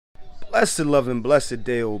Blessed love and blessed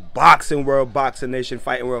day, oh boxing world, boxing nation,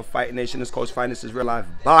 fighting world, fighting nation. This coach fighting, this is real life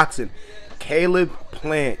boxing. Caleb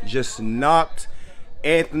Plant just knocked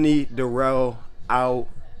Anthony Dirrell out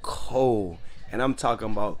cold. And I'm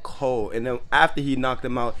talking about cold. And then after he knocked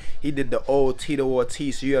him out, he did the old Tito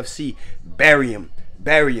Ortiz UFC. Bury him,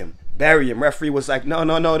 bury him, bury him. Referee was like, no,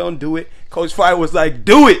 don't do it. Coach Fight was like,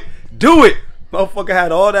 do it, do it. Motherfucker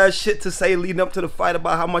had all that shit to say leading up to the fight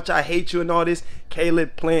about how much I hate you and all this.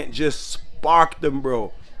 Caleb Plant just sparked him,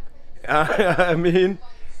 bro. I mean,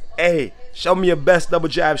 hey, show me your best double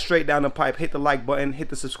jab straight down the pipe. Hit the like button, hit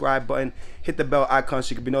the subscribe button, hit the bell icon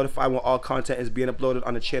so you can be notified when all content is being uploaded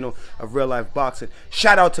on the channel of Real Life Boxing.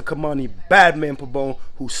 Shout out to Kimani Badman Pabon,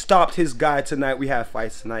 who stopped his guy tonight. We have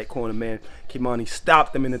fights tonight. Corner man Kimani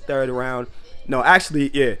stopped him in the third round. No, actually,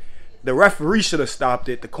 yeah. The referee should have stopped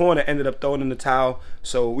it. The corner ended up throwing in the towel,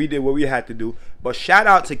 so we did what we had to do. But shout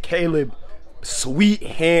out to Caleb Sweet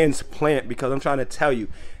Hands Plant, because I'm trying to tell you,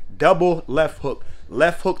 double left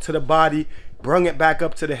hook to the body, brung it back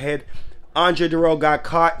up to the head. Andre Dirrell got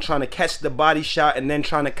caught trying to catch the body shot and then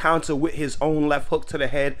trying to counter with his own left hook to the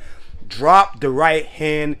head. Dropped the right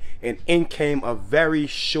hand, and in came a very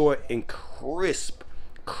short and crisp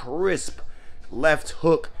left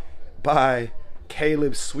hook by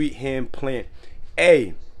Caleb Sweet Hand Plant.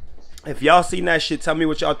 Hey, if y'all seen that shit, tell me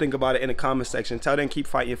what y'all think about it in the comment section. Tell them keep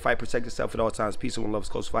fighting your fight, protect yourself at all times. Peace and love,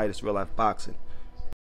 close fight. It's Real Life Boxing.